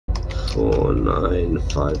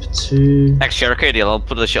4952. Actually, Arcadial, I'll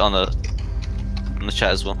put the shit on the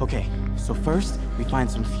chat as well. Okay, so first we find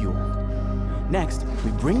some fuel. Next,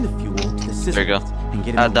 we bring the fuel to the system There you go. and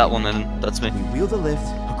get it. Add that one in. That's me. We wheel the lift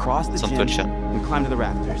across the Some gym good shit. and climb to the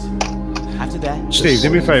rafters. After that, Steve, do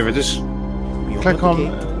me a favour. Just we click open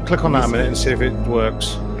the on gate. that a minute and see if it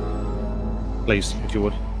works. Please, if you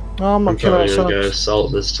would. Oh, I'm I'm not killing probably gonna go ourselves.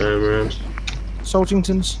 assault this time around.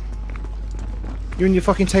 Saltingtons. You and your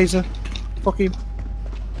fucking taser. Fuck you.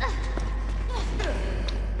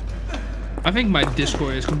 I think my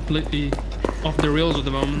Discord is completely off the rails at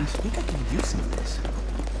the moment. I think I can use some of this.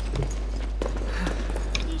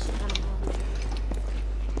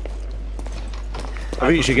 I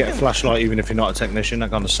think you should get a flashlight even if you're not a technician. That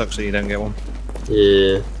kind of sucks that you don't get one.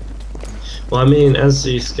 Yeah. Well, I mean, as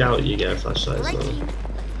the scout, you get a flashlight as well.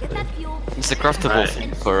 It's a craftable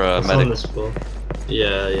thing for It's on medic. this floor.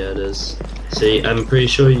 Yeah, it is. See, I'm pretty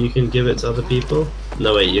sure you can give it to other people.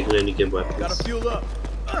 No, wait, you can only give weapons. Gotta fuel up.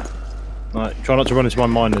 Right, try not to run into my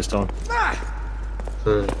mine this time.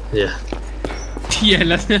 Yeah. Yeah,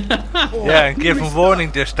 let's. Yeah, and give him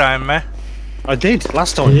warning this time, man. I did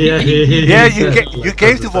last time. Yeah, Yeah, you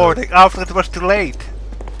gave the warning after it was too late.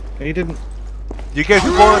 You didn't. You gave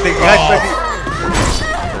the warning right when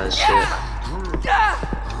you... Shit.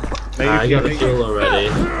 Hey, I Yuki, got the fuel already.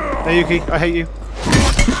 Hey Yuki, I hate you.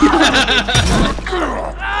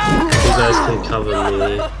 You guys can cover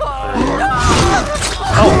me.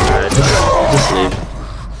 Just leave.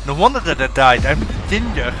 No wonder that I died, I'm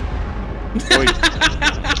ginger.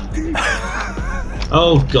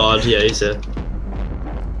 Oh god, yeah, he's here.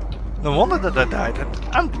 No wonder that I died,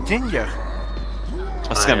 I'm ginger.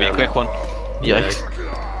 That's gonna be a quick one. Yeah.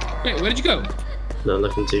 Yikes. Wait, where did you go? Not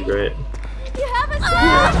looking too great.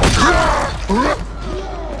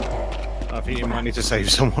 I think you might need to save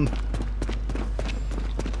someone.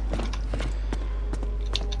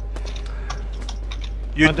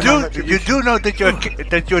 You do know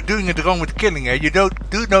that you're doing it wrong with killing, eh? You do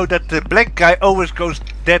know that the black guy always goes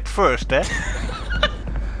dead first, eh?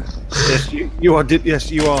 Yes, you are.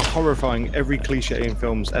 Yes, you are horrifying every cliche in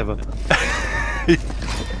films ever.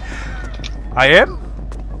 I am?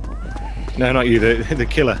 No, not you, the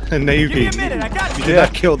killer. And Yuki, you did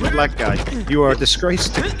not kill the black guy. You are a disgrace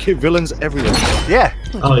to villains everywhere. Yeah.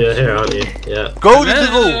 Oh, you're here, aren't you? Yeah.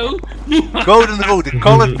 Golden rule. Golden rule. The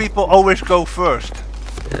colored people always go first.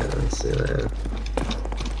 Yeah, let's see that.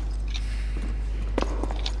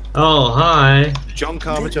 Oh, hi. John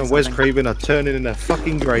Carpenter and Wes Craven are turning in their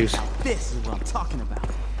fucking graves. This is what I'm talking about.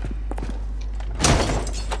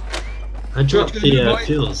 I dropped the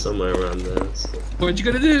fuel somewhere around there. So. What you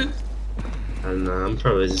gonna do? I don't know, I'm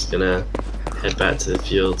probably just gonna head back to the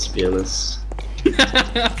field, to be honest.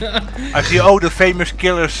 I see all the famous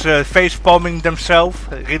killers face palming themselves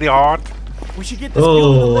really hard. We should get this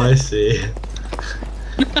fuel. Oh, I see.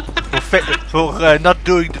 For not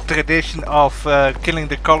doing the tradition of killing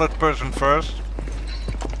the colored person first.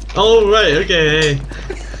 Oh, right, okay, hey.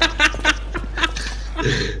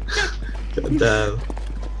 God damn.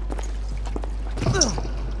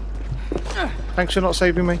 Thanks for not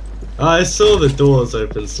saving me. I saw the doors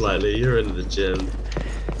open slightly, you're in the gym.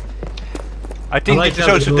 I think like it is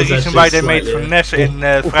how also the the doors reason why they actually made slightly Finesse in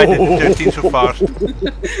Friday the 13th so fast.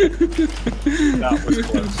 That was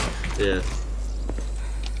close. Yeah.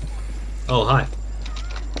 Oh, hi.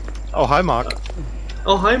 Oh, hi, Mark.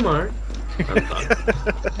 Oh, hi, Mark. I'm fine.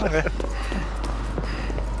 Okay.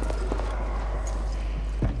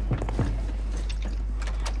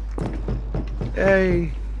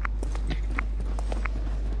 Hey.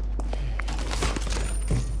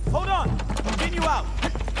 Hold on. I'm getting you out.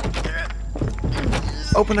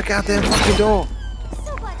 Open the goddamn fucking door.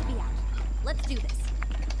 So glad to be out. Let's do this.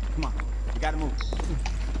 Come on, we gotta move.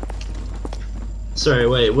 Sorry,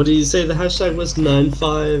 wait, what did you say the hashtag was?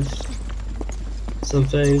 95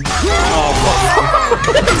 something? I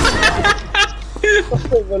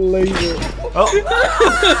don't believe it. Wait,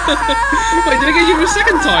 did I get you a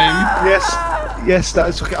second time? Yes, that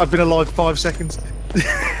is okay. I've been alive 5 seconds.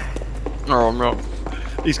 Oh, no.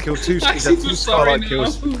 He's killed two. He's I had feel two sorry Starlight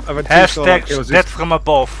kills. now. I've had two Starlight Hashtag kills. death from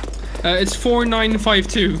above. It's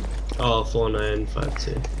 4952. Oh,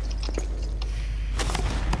 4952.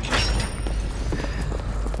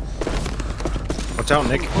 Watch out,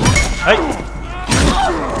 Nick. Hey.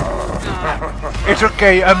 It's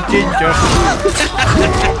okay, I'm ginger.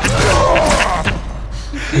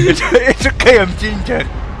 it's okay, I'm ginger.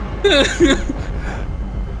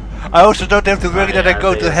 I also don't have to worry that I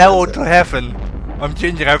go to hell or to heaven. I'm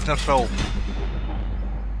ginger, I have no soul.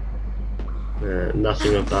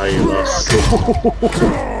 Nothing of value lost.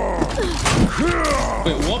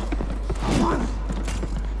 Wait, what?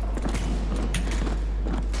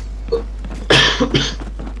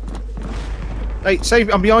 Hey, save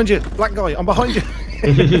me! I'm behind you, black guy. I'm behind you.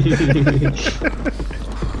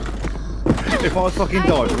 If I fucking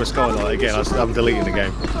die from a skylight again, I'm deleting the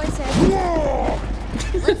game.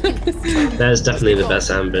 That is definitely the best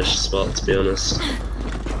ambush spot, to be honest.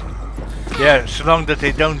 Yeah, so long that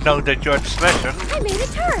they don't know that you're the slasher. I made a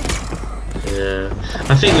turret. Yeah,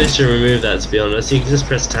 I think they should remove that, to be honest. You can just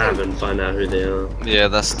press tab and find out who they are. Yeah,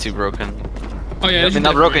 that's too broken. Oh yeah, I mean,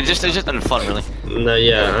 not broken, just fun, really. No,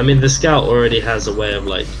 yeah, I mean the scout already has a way of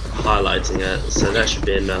like highlighting it, so that should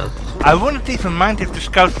be enough. I wouldn't even mind if the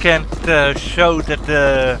scout can't show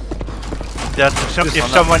that if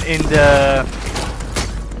someone in the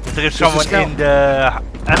there is someone in the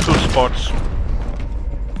ambush spots.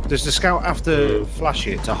 Does the scout have to flash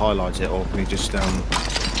it to highlight it, or can he just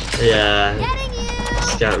Yeah,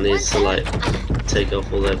 scout needs to like take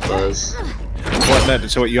off all their buzz. What, no,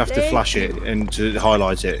 so you have to flash it and to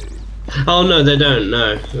highlight it? Oh no, they don't.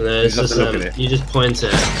 No, it's You have just to look at it. you just point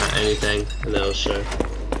it at anything and it'll show.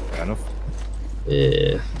 Fair enough.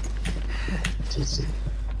 Yeah.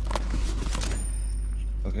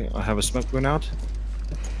 Okay, I have a smoke grenade.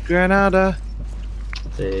 Grenada.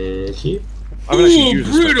 Thank you. I haven't actually Ooh, used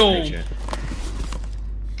a smoke brutal. grenade yet.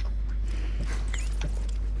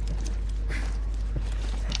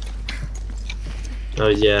 Oh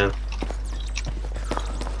yeah.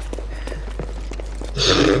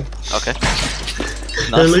 Okay.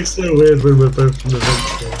 It Nice. looks so weird when we're both from the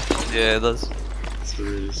vent. Yeah, it does. It's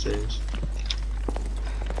really strange.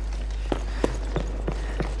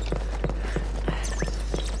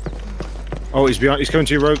 Oh, he's behind. He's coming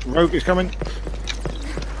to you, Rogue. Rogue is coming.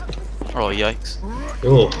 Oh, yikes.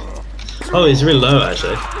 Oh. Oh, he's really low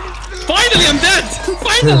actually. Finally, I'm dead!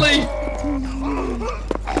 Finally!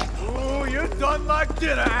 Oh, you're done like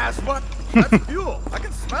dinner, ass. What? That's fuel. I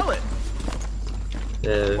can smell it.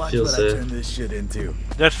 Yeah, it Watch feels what I so. turn this shit into.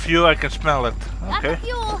 That's fuel, I can smell it. That's Okay. the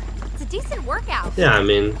fuel. It's a decent workout. Yeah, I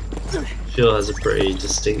mean, fuel has a pretty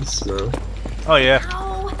distinct smell. Oh yeah.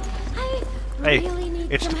 Ow. I Hey, really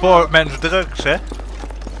need it's some poor help. man's drugs, eh?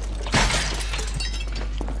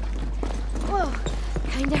 Whoa,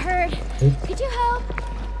 kinda hurt. Could you help?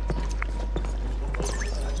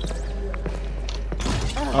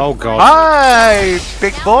 Oh God. Hi,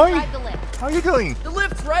 big Now boy. ride the lift. How you doing? The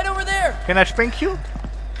lift's right over there. Can I spank you?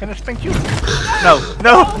 Can I spank you? No,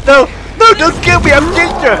 no, no, no! Don't kill me! I'm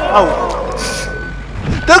ginger. Oh,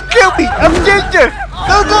 don't kill me! I'm ginger.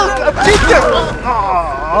 No, no, I'm ginger.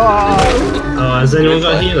 Oh. Oh, has anyone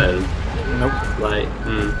got healing? Nope. Like,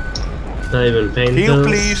 not even pain Heal, pills?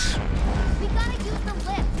 please. We gotta use the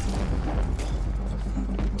lift.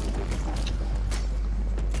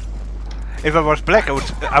 If I was black,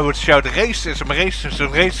 I would shout racism, racism,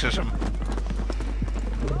 racism.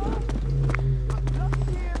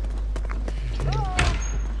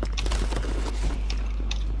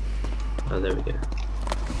 Oh, there we go.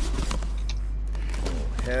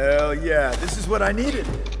 Hell yeah, this is what I needed.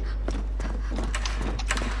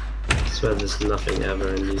 I swear there's nothing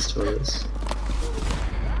ever in these toilets.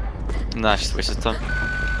 Nah, just wasted time.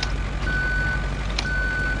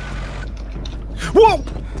 Whoa!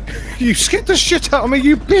 You scared the shit out of me,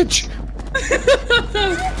 you bitch!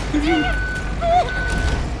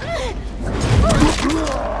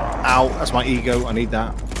 Ow, that's my ego. I need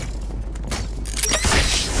that.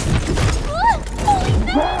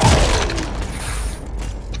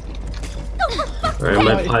 Alright,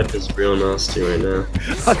 my pipe is real nasty right now.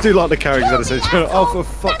 I do like the characters that say, "Oh, for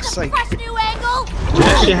fuck's sake!" Fresh new angle. Do you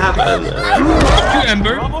actually have You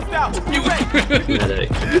Ember. Almost out. medic?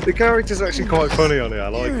 The character's actually quite funny on it. I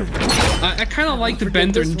like them. I kind of like the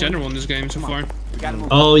bender in general in this game so far.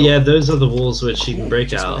 Oh yeah, those are the walls which you can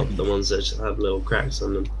break out of, the ones that just have little cracks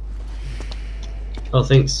on them. Oh,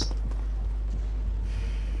 thanks.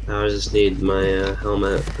 Now I just need my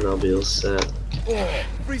helmet and I'll be all set.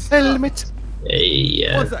 Free stuff. Helmet. Hey,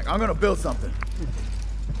 yeah. One sec, I'm gonna build something.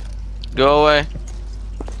 Go away.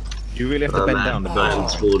 You really have to Oh, bend man, down the I'm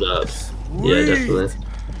buttons. spooled up. Yeah, definitely.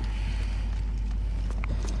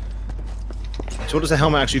 So what does the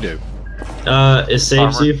helmet actually do? It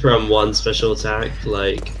saves Armor. you from one special attack,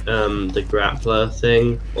 like the grappler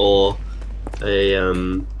thing, or a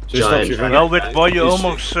So it stops giant. you from- Well, with boy, you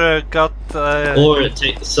almost got. Or it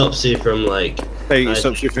stops you from like. Hey, I- it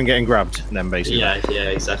stops you from getting grabbed, then basically. Yeah,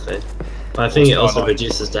 exactly. But I think it also skylight.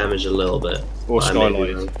 reduces damage a little bit. Or but I may be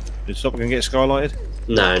skylighted. wrong. Did it stop and get skylighted?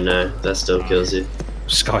 No, that still kills you.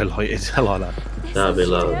 Skylighted. I like that. That'd be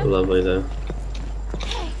lovely though.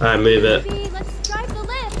 Alright, move it. Maybe let's drive the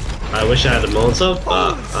lift. I wish I had a Molotov,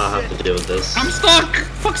 but I'll have to deal with this. I'm stuck!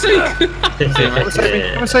 Fuck's sake! Come and save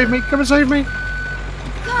me! Come and save me! Come and save me!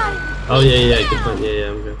 God, Oh yeah, good point.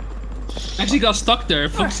 Yeah, I'm good. Actually got stuck there,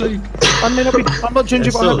 fuck's sake. I mean, I'm not ginger,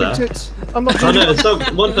 It's but I still have big there. tits. I'm not Oh ginger. no, it's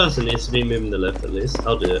not, one person needs to be moving the lift at least.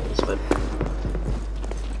 I'll do it, it's fine.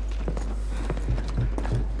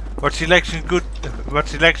 What selection good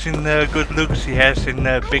looks he has in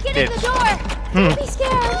big Get in the tits. door. Don't be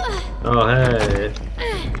scared. Oh hey.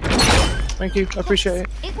 Thank you, I appreciate it.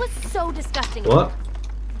 It was so disgusting. What?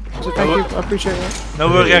 So thank you, I appreciate it. No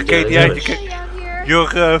worry, Katie, Yeah,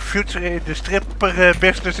 your future in the stripper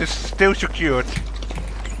business is still secured.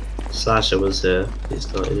 Slasher was here.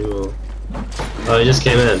 He's not anymore. Oh, he just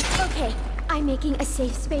came in. Okay, I'm making a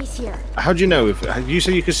safe space here. How do you know? If you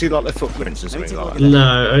say you can see like the footprints and something like that?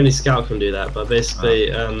 No, only Scout can do that. But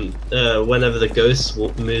basically, whenever the ghost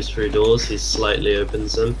moves through doors, he slightly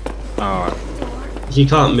opens them. Alright. He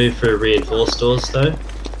can't move through reinforced doors though,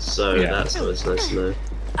 so Yeah. that's always nice to know.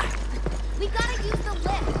 We gotta use the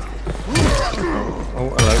lift. Oh,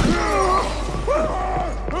 hello.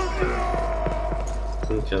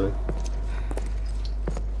 I'm coming.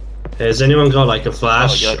 Hey, has anyone got like a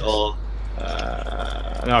flash yikes. or?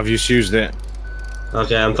 No, I've just used it.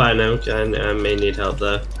 Okay, I'm fine now. I may need help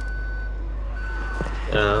though.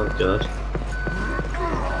 Oh god.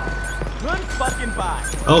 Run fucking by.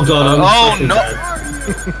 Oh god, I'm fucking no. dead.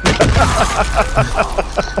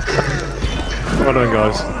 Well done,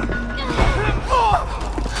 guys.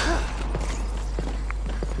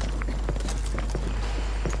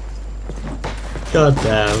 God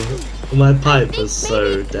damn. My pipe was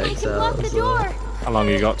so Maybe I decked can lock out the as well. door. How long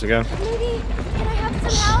you got to go? Maybe can I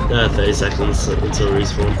have some help? 30 seconds until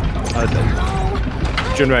respawn.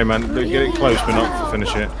 Junrei, man, get it close, but not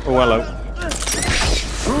finish it. Oh, hello.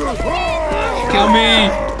 Kill me!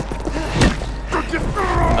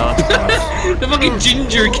 The fucking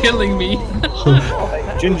ginger killing me.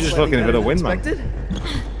 Ginger's fucking a bit of wind, man.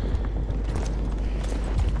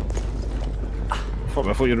 Fuck,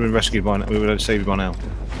 I thought you'd have been rescued by now. We would have saved you by now.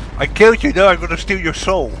 I killed you, now I'm gonna steal your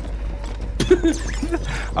soul.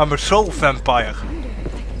 I'm a soul vampire.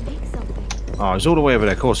 Make something. Oh, he's all the way over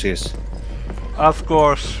there. Of course he is. Of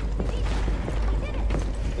course.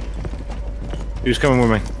 Who's coming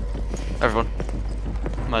with me? Everyone.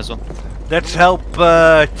 Might as well. Let's help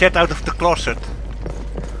Chet out of the closet.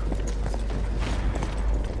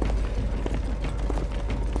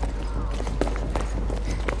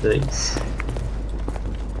 Thanks.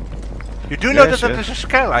 You do know Yes, that that yes. is a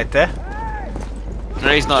skylight, eh? No,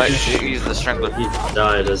 he's not. He's the strangler. He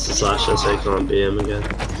died as the slasher, so he can't be him again.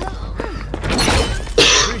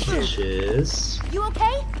 Cheers. You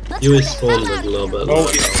okay? Let's You go. respawned a little bit. Oh,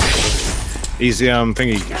 lower. He's the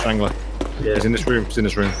thingy strangler. Yeah. He's in this room. He's in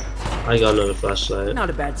this room. I got another flashlight. Not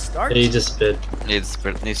a bad start. He just bid. He's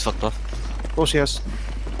fucked off. Of course he has.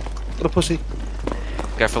 What a pussy.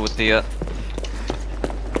 Careful with the.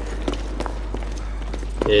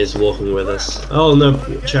 Yeah, he's walking with us. Oh no,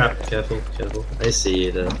 trap! Careful, careful. I see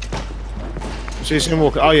you there. So he's gonna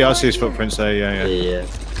walk. Oh yeah, I see his footprints there. Yeah, yeah. Yeah.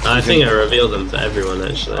 I think I revealed them for everyone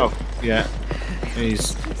actually. Oh yeah.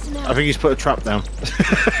 He's. I think he's put a trap down.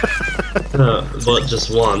 But just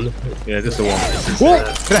one. Yeah, just the one. Whoa!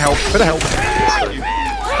 Bit of help. Bit of help.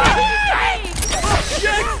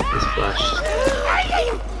 He's flashed.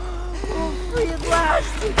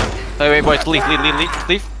 Wait, boys, leave.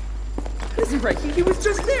 Isn't right. He was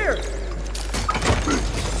just there.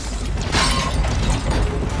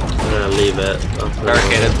 I'm gonna leave it.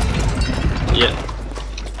 Barricaded. Yeah.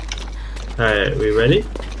 Alright, we ready?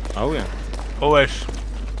 Oh yeah. Always.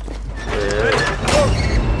 Yeah.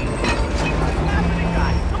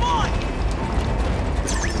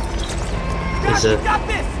 There's a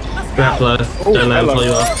grappler. Don't let him hello. pull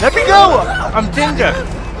you off. Let me go! I'm Ginger!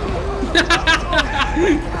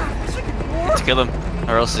 To kill him,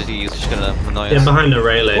 or else he's just gonna annoy Get us. behind the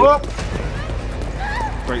railing. Whoop.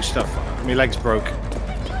 Great stuff. My legs broke.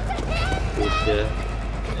 Yeah.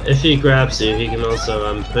 If he grabs you, he can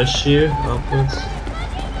also push you upwards.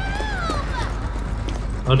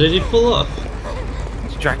 Oh, did he pull off?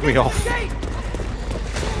 He's dragged me off.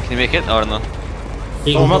 Can you make it? Oh no.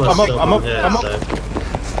 He Oh, can I'm pull up, us I'm up up, here, I'm up. so.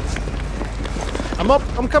 I'm up.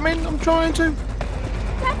 I'm coming. I'm trying to.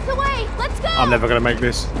 That's the way. Let's go. I'm never gonna make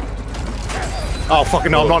this. Oh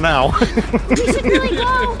fucking no! I'm not now. We should really go.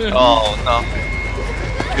 Oh no.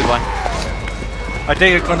 Goodbye. I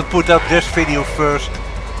think I'm gonna put up this video first.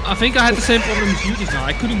 I think I had the same problem as you just now.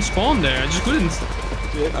 I couldn't spawn there. I just couldn't.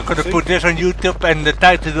 I'm gonna put this on YouTube and the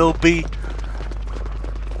title will be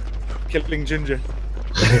Killing Ginger.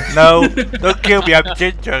 No, don't kill me, I'm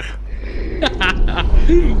Ginger.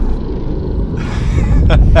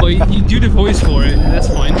 But you do the voice for it. That's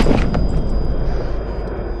fine.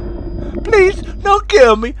 Please, don't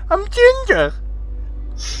kill me, I'm Ginger.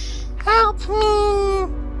 Help me!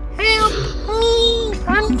 Help me!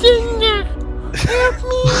 I'm Ginger! Help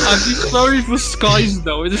me! I'm just sorry for Skies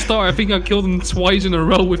though. At the start, I think I killed him twice in a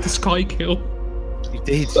row with the Sky kill. You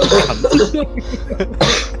did. You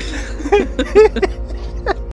cunt.